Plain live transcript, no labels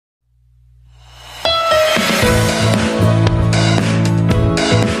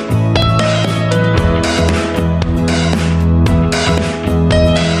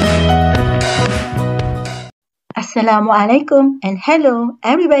Assalamualaikum and hello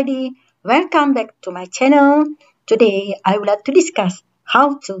everybody. Welcome back to my channel. Today I would like to discuss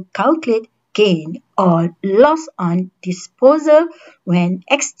how to calculate gain or loss on disposal when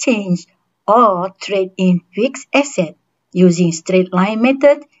exchange or trade in fixed asset using straight line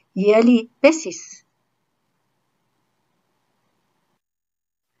method yearly basis.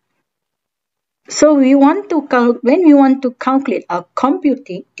 So when we want to calculate or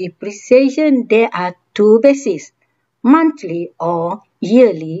computing depreciation, there are two bases, monthly or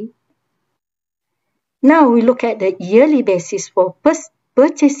yearly. Now we look at the yearly basis for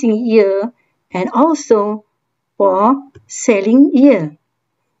purchasing year and also for selling year.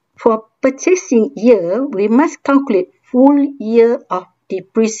 For purchasing year, we must calculate full year of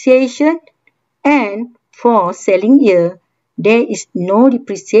depreciation, and for selling year, there is no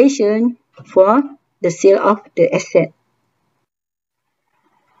depreciation for the sale of the asset.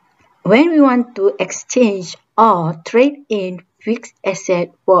 When we want to exchange or trade in fixed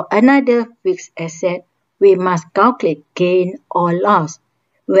asset for another fixed asset, we must calculate gain or loss.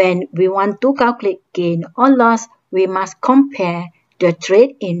 When we want to calculate gain or loss, we must compare the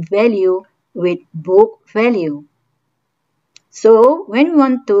trade-in value with book value. So when we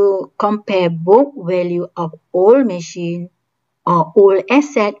want to compare book value of old machine or old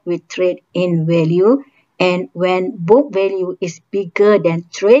asset with trade-in value, and when book value is bigger than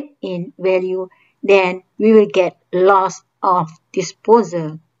trade-in value, then we will get loss of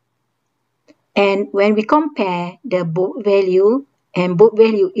disposal. And when we compare the book value and book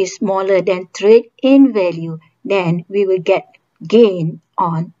value is smaller than trade-in value, then we will get gain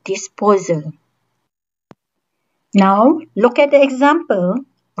on disposal. Now, look at the example.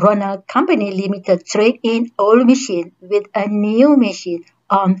 Ronald Company Limited trade in old machine with a new machine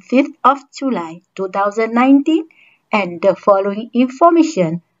on 5th of July 2019, and the following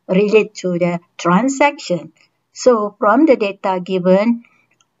information relate to the transaction. So, from the data given,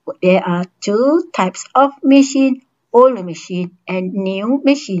 there are two types of machine, old machine and new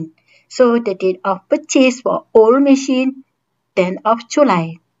machine. So the date of purchase for old machine, 10th of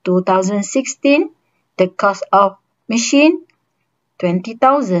July 2016. The cost of machine,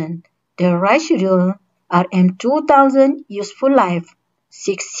 20,000. The residual RM 2,000, useful life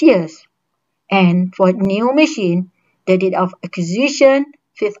 6 years. And for new machine, the date of acquisition,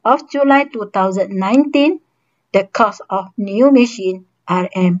 5th of July 2019. The cost of new machine,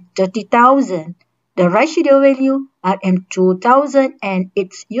 RM 30,000. The residual value RM 2,000 and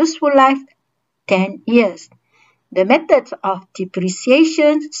its useful life 10 years. The methods of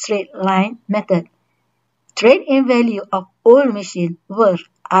depreciation straight line method. Trade-in value of old machine worth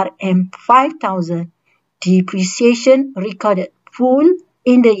RM 5,000. Depreciation recorded full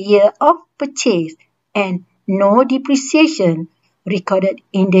in the year of purchase and no depreciation recorded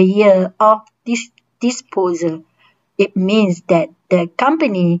in the year of disposal. It means that the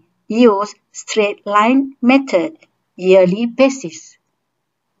company used straight line method yearly basis.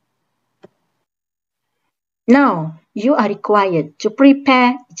 Now, you are required to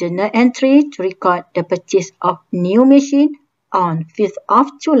prepare journal entry to record the purchase of new machine on 5th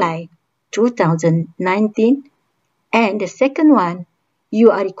of July 2019. And the second one,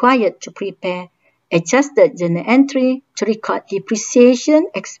 you are required to prepare adjusted journal entry to record depreciation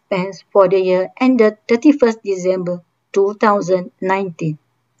expense for the year ended 31st December 2019.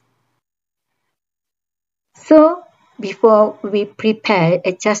 So, before we prepare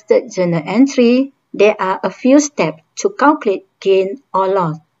adjusted journal entry, there are a few steps to calculate gain or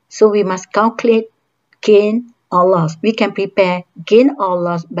loss. So, we must calculate gain or loss. We can prepare gain or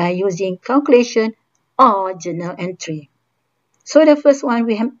loss by using calculation or journal entry. So, the first one,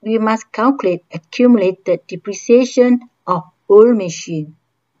 we must calculate accumulated depreciation of old machine.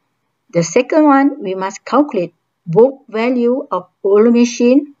 The second one, we must calculate book value of old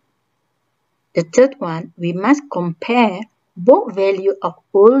machine. The third one, we must compare book value of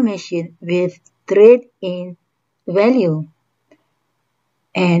old machine with trade-in value.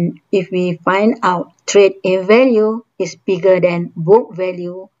 And if we find out trade-in value is bigger than book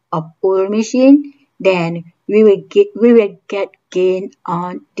value of old machine, then we will get gain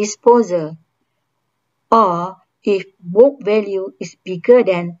on disposal. Or if book value is bigger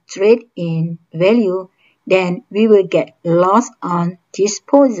than trade-in value, then we will get loss on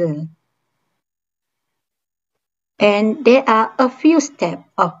disposal. And there are a few steps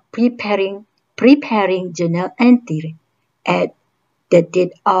of preparing journal entry at the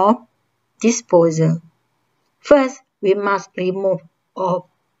date of disposal. First, we must remove all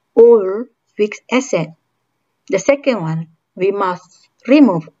fixed asset. The second one, we must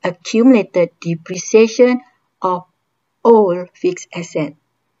remove accumulated depreciation of all fixed asset.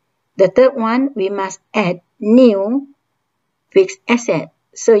 The third one, we must add new fixed asset.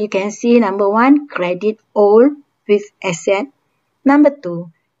 So you can see number 1, credit old fixed asset. Number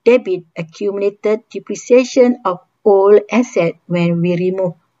 2, debit accumulated depreciation of old asset when we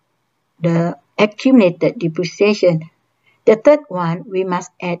remove the accumulated depreciation. The third one, we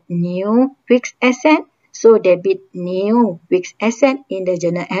must add new fixed asset. So debit new fixed asset in the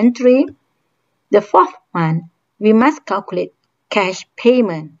journal entry. The fourth one, we must calculate cash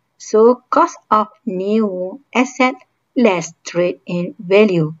payment. So cost of new asset less trade-in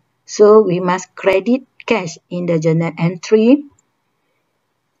value. So we must credit cash in the journal entry.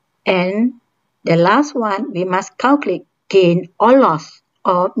 And the last one, we must calculate gain or loss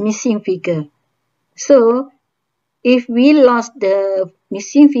or missing figure. So if we lost the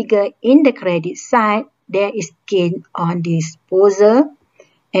missing figure in the credit side, there is gain on disposal.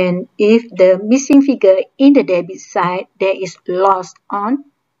 And if the missing figure in the debit side, there is loss on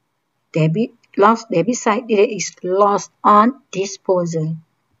debit side, there is loss on disposal.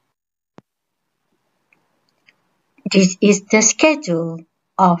 This is the schedule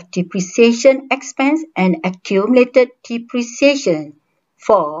of depreciation expense and accumulated depreciation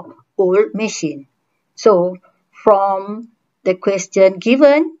for old machine. So from the question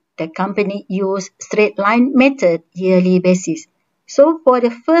given, the company used straight line method yearly basis. So for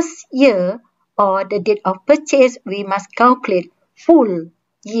the first year or the date of purchase, we must calculate full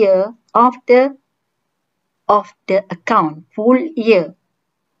year of the account, full year.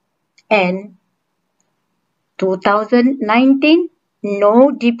 And 2019,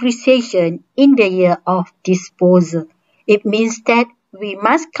 no depreciation in the year of disposal. It means that we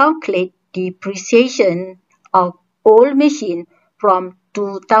must calculate depreciation of old machine from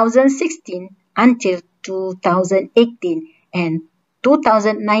 2016 until 2018 and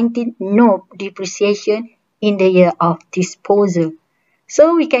 2019 no depreciation in the year of disposal.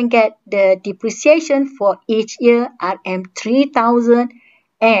 So we can get the depreciation for each year RM 3000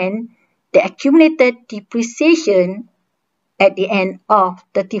 and the accumulated depreciation at the end of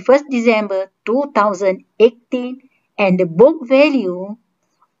 31st December 2018 and the book value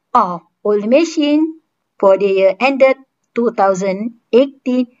of old machine for the year ended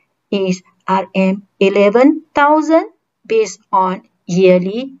 2018 is RM 11,000 based on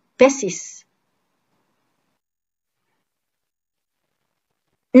yearly basis.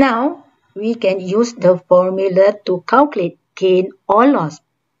 Now, we can use the formula to calculate gain or loss.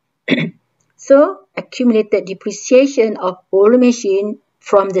 So, accumulated depreciation of old machine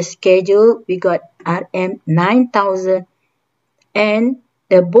from the schedule, we got RM 9,000. And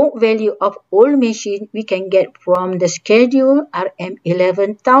the book value of old machine, we can get from the schedule RM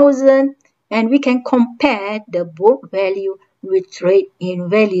 11,000. And we can compare the book value with trade-in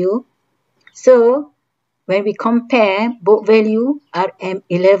value. So, when we compare book value RM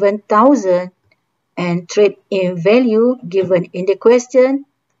 11,000 and trade-in value given in the question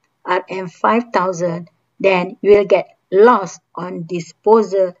RM 5,000, then you will get loss on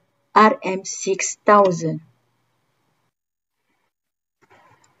disposal RM 6,000.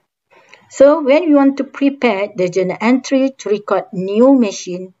 So when we want to prepare the journal entry to record new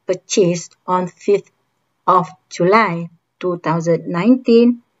machine purchased on 5th of July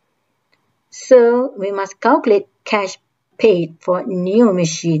 2019, so we must calculate cash paid for new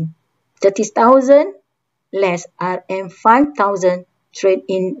machine 30,000 less RM 5,000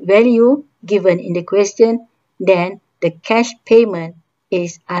 trade-in value given in the question, then the cash payment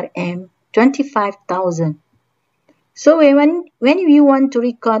is RM 25,000. So when you want to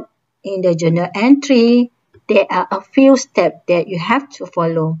record in the journal entry, there are a few steps that you have to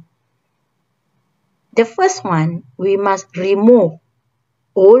follow. The first one, we must remove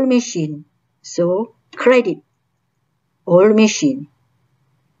old machine. So credit old machine.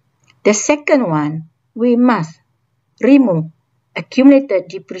 The second one, we must remove accumulated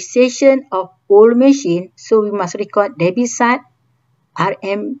depreciation of old machine. So we must record debit side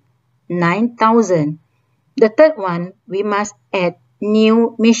RM 9,000. The third one, we must add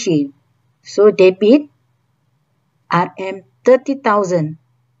new machine. So debit RM 30,000.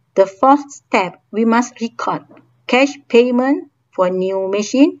 The fourth step, we must record cash payment for new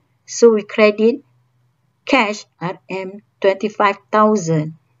machine. So we credit cash RM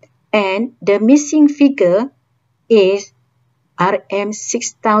 25,000. And the missing figure is RM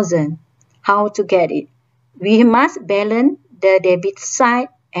 6,000. How to get it? We must balance the debit side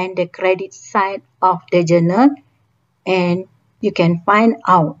and the credit side of the journal, and you can find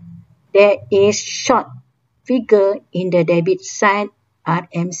out there is short figure in the debit side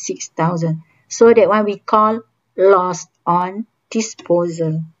RM 6,000. So that one we call loss on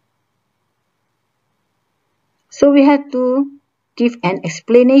disposal. So we have to descriptive and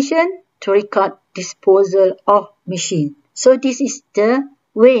explanation to record disposal of machine. So this is the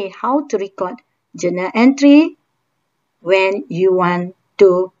way how to record journal entry when you want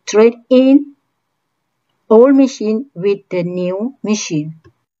to trade in old machine with the new machine.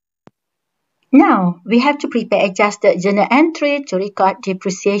 Now, we have to prepare adjusted journal entry to record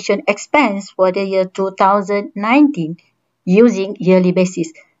depreciation expense for the year 2019 using yearly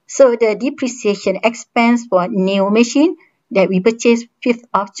basis. So, the depreciation expense for new machine that we purchased 5th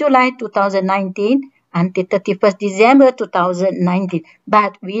of July 2019 until 31st December 2019.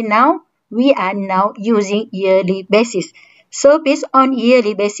 But we are now using yearly basis. So, based on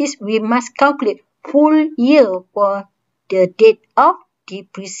yearly basis, we must calculate full year for the date of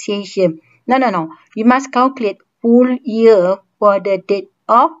depreciation. No. You must calculate full year for the date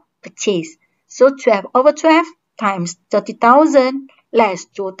of purchase. So 12 over 12 times 30,000 less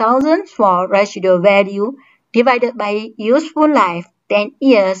 2,000 for residual value divided by useful life 10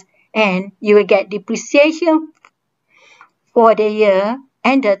 years, and you will get depreciation for the year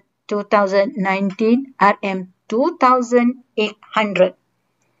ended 2019 RM 2,800.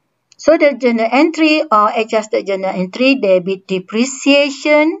 So the journal entry or adjusted journal entry debit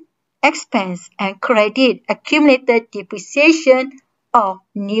depreciation expense and credit accumulated depreciation of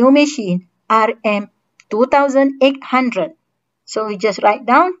new machine RM 2,800. So we just write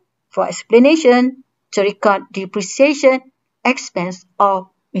down for explanation to record depreciation expense of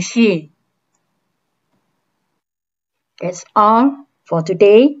machine. That's all for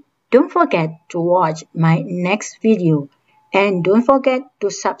today. Don't forget to watch my next video. And don't forget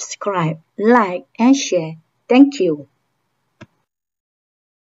to subscribe, like, and share. Thank you.